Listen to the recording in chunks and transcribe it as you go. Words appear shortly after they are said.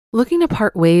Looking to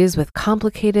part ways with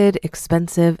complicated,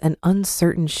 expensive, and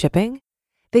uncertain shipping?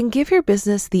 Then give your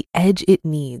business the edge it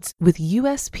needs with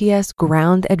USPS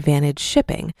Ground Advantage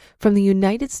shipping from the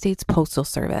United States Postal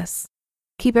Service.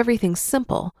 Keep everything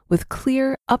simple with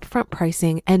clear, upfront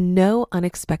pricing and no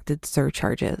unexpected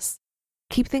surcharges.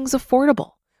 Keep things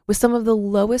affordable with some of the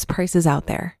lowest prices out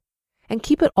there. And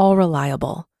keep it all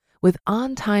reliable with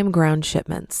on-time ground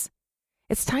shipments.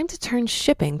 It's time to turn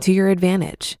shipping to your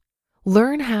advantage.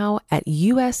 Learn how at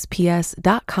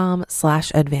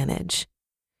USPS.com/advantage.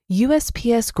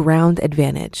 USPS Ground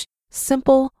Advantage.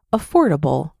 Simple,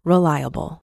 affordable,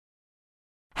 reliable.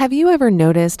 Have you ever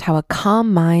noticed how a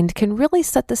calm mind can really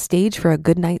set the stage for a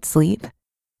good night's sleep?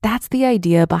 That's the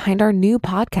idea behind our new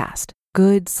podcast,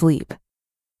 Good Sleep.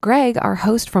 Greg, our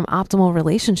host from Optimal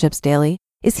Relationships Daily,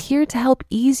 is here to help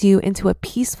ease you into a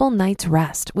peaceful night's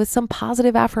rest with some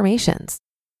positive affirmations.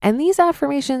 And these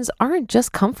affirmations aren't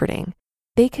just comforting.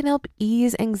 They can help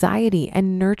ease anxiety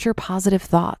and nurture positive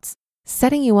thoughts,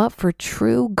 setting you up for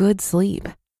true good sleep.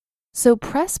 So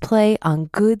press play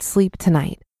on Good Sleep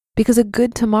tonight, because a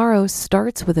good tomorrow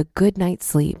starts with a good night's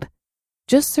sleep.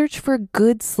 Just search for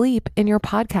Good Sleep in your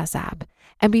podcast app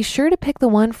and be sure to pick the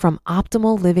one from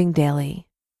Optimal Living Daily.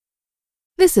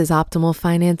 This is Optimal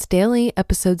Finance Daily,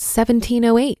 episode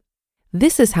 1708.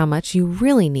 This is how much you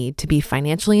really need to be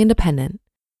financially independent,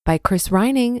 by Chris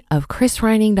Reining of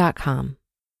chrisreining.com.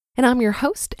 And I'm your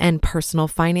host and personal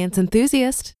finance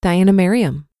enthusiast, Diana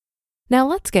Merriam. Now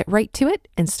let's get right to it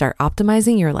and start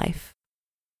optimizing your life.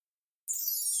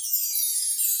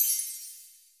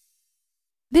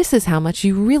 This is how much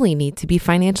you really need to be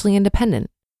financially independent,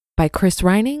 by Chris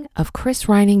Reining of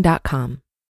chrisreining.com.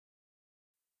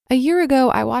 A year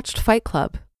ago, I watched Fight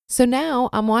Club, so now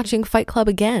I'm watching Fight Club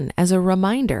again as a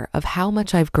reminder of how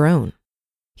much I've grown.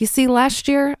 You see, last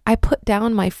year, I put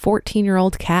down my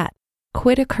 14-year-old cat,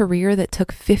 quit a career that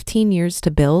took 15 years to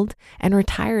build, and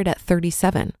retired at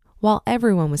 37, while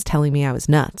everyone was telling me I was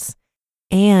nuts,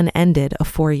 and ended a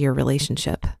 4-year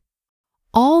relationship.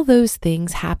 All those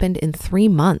things happened in 3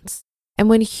 months, and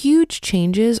when huge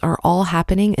changes are all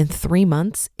happening in 3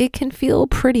 months, it can feel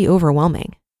pretty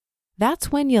overwhelming.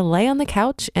 That's when you lay on the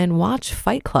couch and watch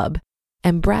Fight Club,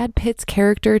 and Brad Pitt's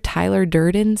character Tyler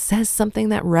Durden says something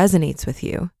that resonates with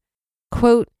you.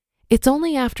 Quote, "It's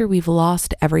only after we've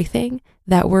lost everything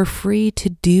that we're free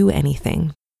to do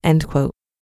anything," end quote.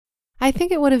 I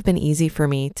think it would have been easy for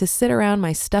me to sit around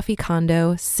my stuffy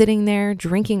condo, sitting there,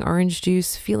 drinking orange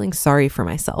juice, feeling sorry for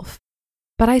myself.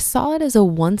 But I saw it as a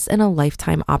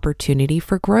once-in-a-lifetime opportunity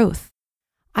for growth.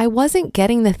 I wasn't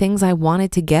getting the things I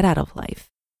wanted to get out of life.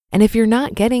 And if you're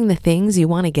not getting the things you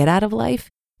want to get out of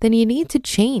life, then you need to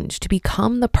change to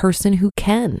become the person who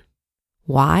can.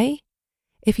 Why?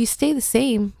 If you stay the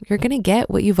same, you're going to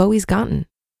get what you've always gotten.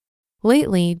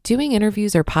 Lately, doing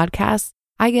interviews or podcasts,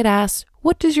 I get asked,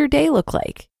 "What does your day look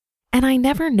like?" And I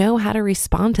never know how to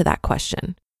respond to that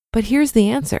question. But here's the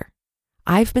answer.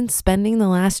 I've been spending the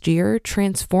last year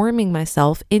transforming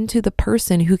myself into the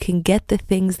person who can get the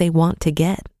things they want to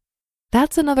get.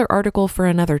 That's another article for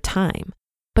another time.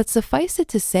 But suffice it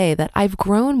to say that I've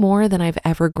grown more than I've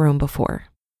ever grown before.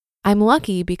 I'm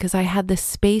lucky because I had the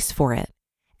space for it.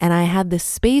 And I had the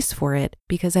space for it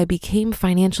because I became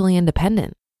financially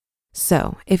independent.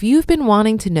 So if you've been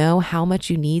wanting to know how much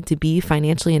you need to be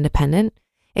financially independent,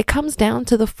 it comes down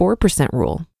to the 4%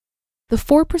 rule. The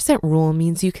 4% rule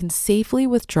means you can safely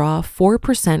withdraw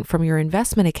 4% from your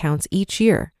investment accounts each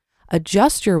year,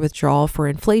 adjust your withdrawal for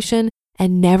inflation,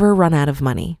 and never run out of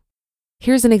money.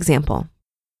 Here's an example.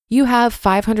 You have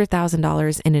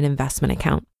 $500,000 in an investment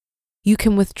account. You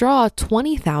can withdraw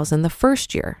 $20,000 the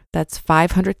first year. That's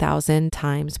 500,000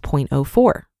 times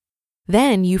 0.04.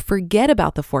 Then you forget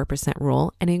about the 4%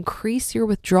 rule and increase your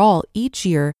withdrawal each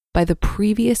year by the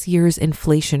previous year's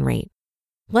inflation rate.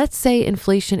 Let's say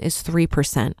inflation is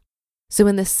 3%. So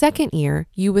in the second year,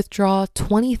 you withdraw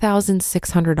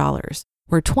 $20,600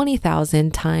 or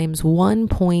 20,000 times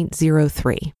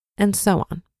 1.03 and so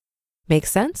on. Make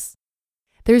sense?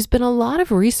 There's been a lot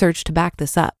of research to back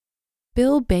this up.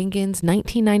 Bill Bengen's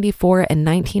 1994 and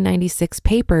 1996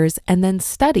 papers and then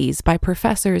studies by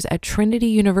professors at Trinity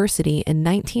University in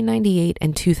 1998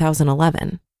 and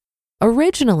 2011.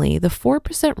 Originally, the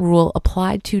 4% rule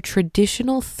applied to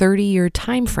traditional 30-year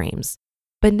timeframes,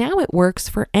 but now it works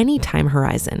for any time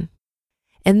horizon.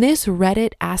 In this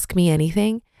Reddit Ask Me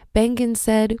Anything, Bengen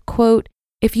said, quote,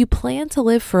 "If you plan to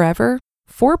live forever,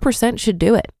 4% should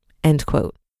do it," end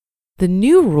quote. The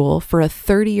new rule for a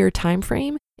 30-year time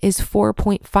frame is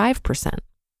 4.5%.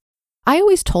 I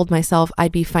always told myself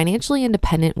I'd be financially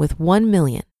independent with $1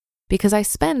 million because I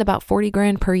spend about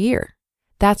 $40,000 per year.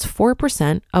 That's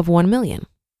 4% of 1 million.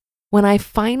 When I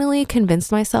finally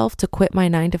convinced myself to quit my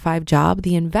 9-to-5 job,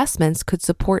 the investments could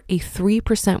support a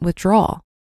 3% withdrawal.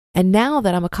 And now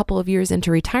that I'm a couple of years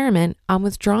into retirement, I'm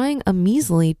withdrawing a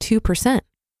measly 2%.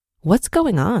 What's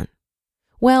going on?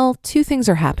 Well, two things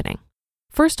are happening.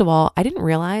 First of all, I didn't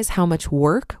realize how much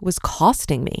work was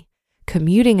costing me.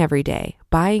 Commuting every day,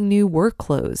 buying new work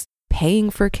clothes, paying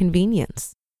for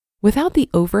convenience. Without the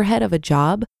overhead of a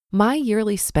job, my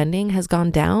yearly spending has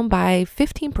gone down by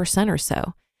 15% or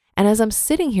so. And as I'm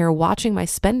sitting here watching my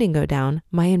spending go down,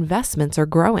 my investments are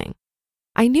growing.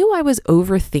 I knew I was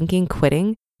overthinking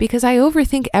quitting because I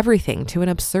overthink everything to an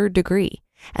absurd degree,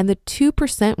 and the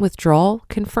 2% withdrawal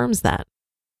confirms that.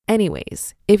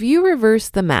 Anyways, if you reverse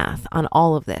the math on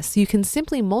all of this, you can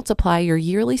simply multiply your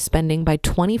yearly spending by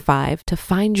 25 to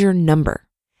find your number.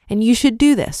 And you should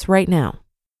do this right now.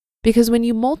 Because when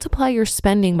you multiply your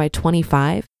spending by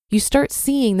 25, you start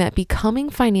seeing that becoming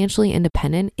financially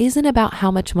independent isn't about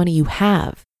how much money you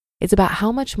have. It's about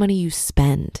how much money you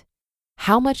spend.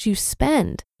 How much you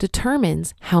spend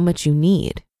determines how much you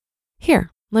need. Here,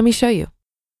 let me show you.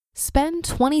 Spend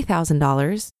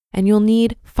 $20,000 and you'll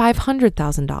need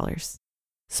 $500,000.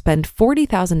 Spend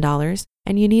 $40,000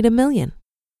 and you need $1 million.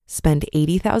 Spend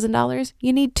 $80,000,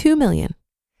 you need $2 million.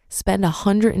 Spend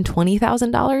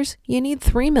 $120,000, you need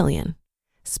 $3 million.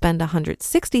 Spend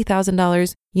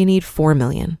 $160,000, you need $4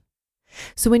 million.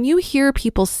 So when you hear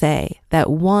people say that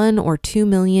 $1 or $2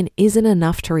 million isn't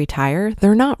enough to retire,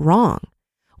 they're not wrong.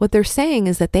 What they're saying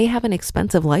is that they have an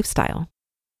expensive lifestyle.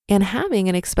 And having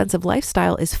an expensive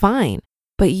lifestyle is fine.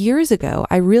 But years ago,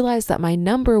 I realized that my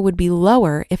number would be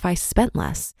lower if I spent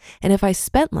less. And if I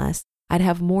spent less, I'd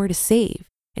have more to save.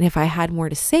 And if I had more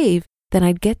to save, then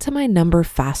I'd get to my number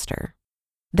faster.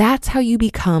 That's how you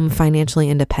become financially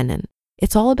independent.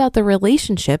 It's all about the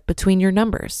relationship between your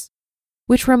numbers.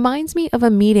 Which reminds me of a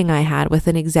meeting I had with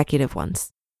an executive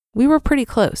once. We were pretty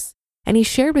close, and he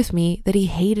shared with me that he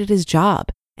hated his job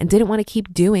and didn't want to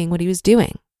keep doing what he was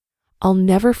doing. I'll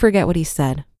never forget what he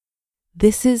said.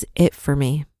 This is it for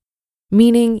me.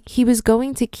 Meaning he was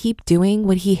going to keep doing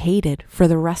what he hated for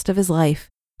the rest of his life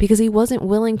because he wasn't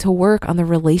willing to work on the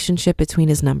relationship between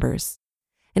his numbers.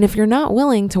 And if you're not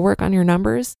willing to work on your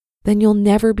numbers, then you'll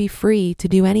never be free to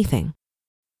do anything.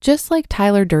 Just like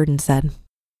Tyler Durden said.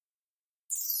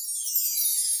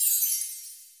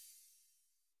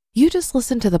 You just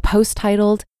listened to the post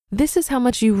titled, "This is How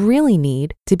Much You Really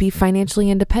Need to Be Financially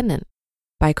Independent"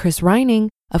 by Chris Reining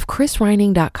of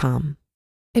chrisreining.com.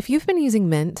 If you've been using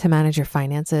Mint to manage your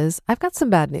finances, I've got some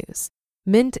bad news.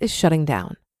 Mint is shutting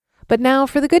down. But now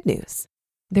for the good news.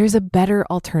 There's a better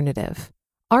alternative.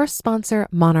 Our sponsor,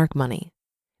 Monarch Money.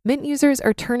 Mint users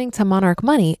are turning to Monarch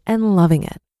Money and loving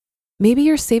it. Maybe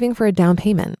you're saving for a down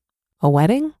payment, a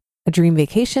wedding, a dream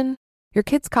vacation, your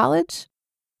kids' college.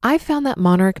 I've found that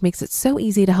Monarch makes it so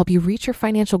easy to help you reach your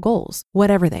financial goals,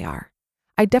 whatever they are.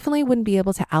 I definitely wouldn't be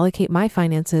able to allocate my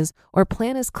finances or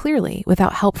plan as clearly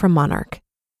without help from Monarch.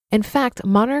 In fact,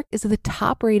 Monarch is the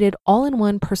top-rated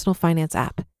all-in-one personal finance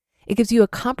app. It gives you a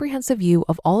comprehensive view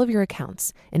of all of your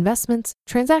accounts, investments,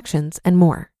 transactions, and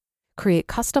more. Create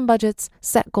custom budgets,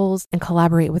 set goals, and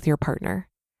collaborate with your partner.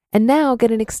 And now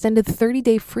get an extended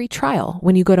 30-day free trial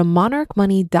when you go to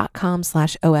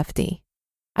monarchmoney.com/OFD.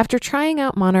 After trying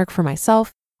out Monarch for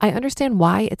myself, I understand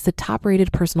why it's the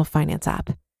top-rated personal finance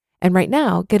app. And right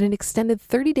now, get an extended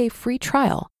 30-day free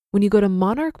trial when you go to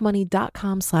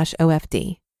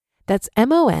monarchmoney.com/OFD. That's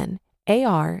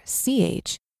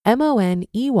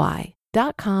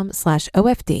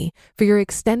monarchmoney.com/OFD for your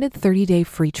extended 30-day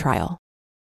free trial.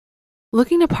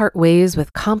 Looking to part ways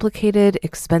with complicated,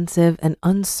 expensive, and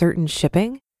uncertain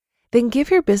shipping? Then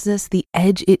give your business the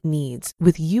edge it needs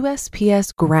with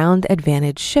USPS Ground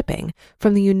Advantage shipping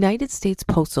from the United States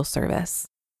Postal Service.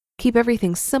 Keep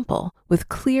everything simple with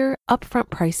clear, upfront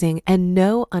pricing and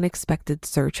no unexpected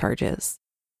surcharges.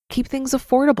 Keep things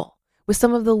affordable with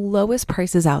some of the lowest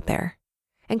prices out there.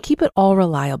 And keep it all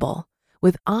reliable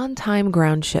with on-time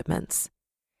ground shipments.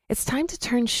 It's time to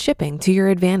turn shipping to your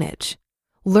advantage.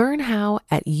 Learn how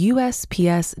at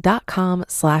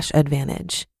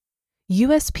USPS.com/advantage.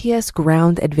 USPS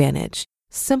Ground Advantage.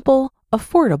 Simple,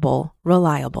 affordable,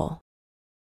 reliable.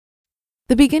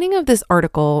 The beginning of this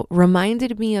article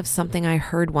reminded me of something I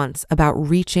heard once about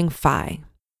reaching FI.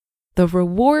 The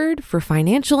reward for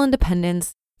financial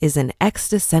independence is an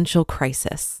existential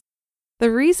crisis.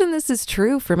 The reason this is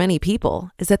true for many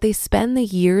people is that they spend the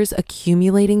years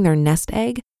accumulating their nest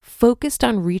egg focused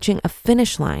on reaching a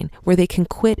finish line where they can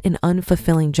quit an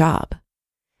unfulfilling job.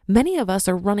 Many of us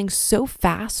are running so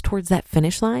fast towards that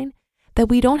finish line that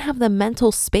we don't have the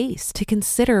mental space to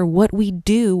consider what we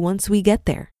do once we get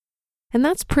there. And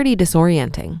that's pretty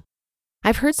disorienting.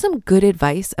 I've heard some good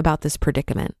advice about this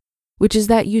predicament, which is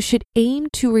that you should aim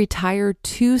to retire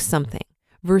to something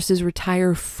versus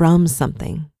retire from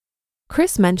something.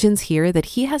 Chris mentions here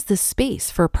that he has the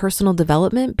space for personal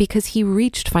development because he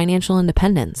reached financial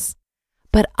independence.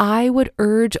 But I would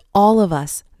urge all of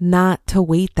us not to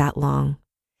wait that long.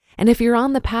 And if you're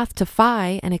on the path to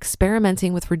FI and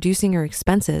experimenting with reducing your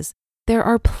expenses, there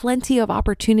are plenty of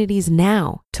opportunities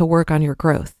now to work on your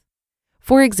growth.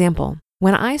 For example,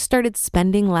 when I started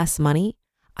spending less money,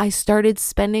 I started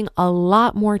spending a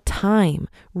lot more time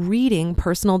reading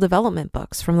personal development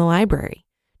books from the library,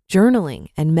 journaling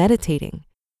and meditating.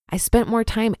 I spent more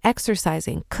time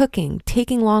exercising, cooking,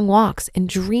 taking long walks, and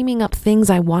dreaming up things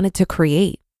I wanted to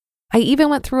create. I even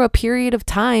went through a period of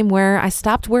time where I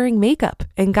stopped wearing makeup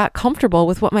and got comfortable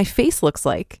with what my face looks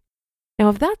like. Now,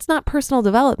 if that's not personal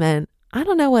development, I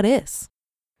don't know what is.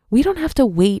 We don't have to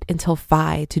wait until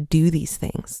FI to do these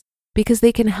things because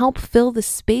they can help fill the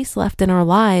space left in our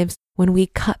lives when we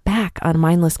cut back on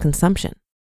mindless consumption.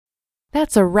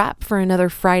 That's a wrap for another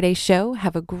Friday show.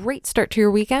 Have a great start to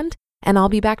your weekend, and I'll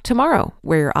be back tomorrow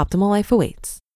where your optimal life awaits.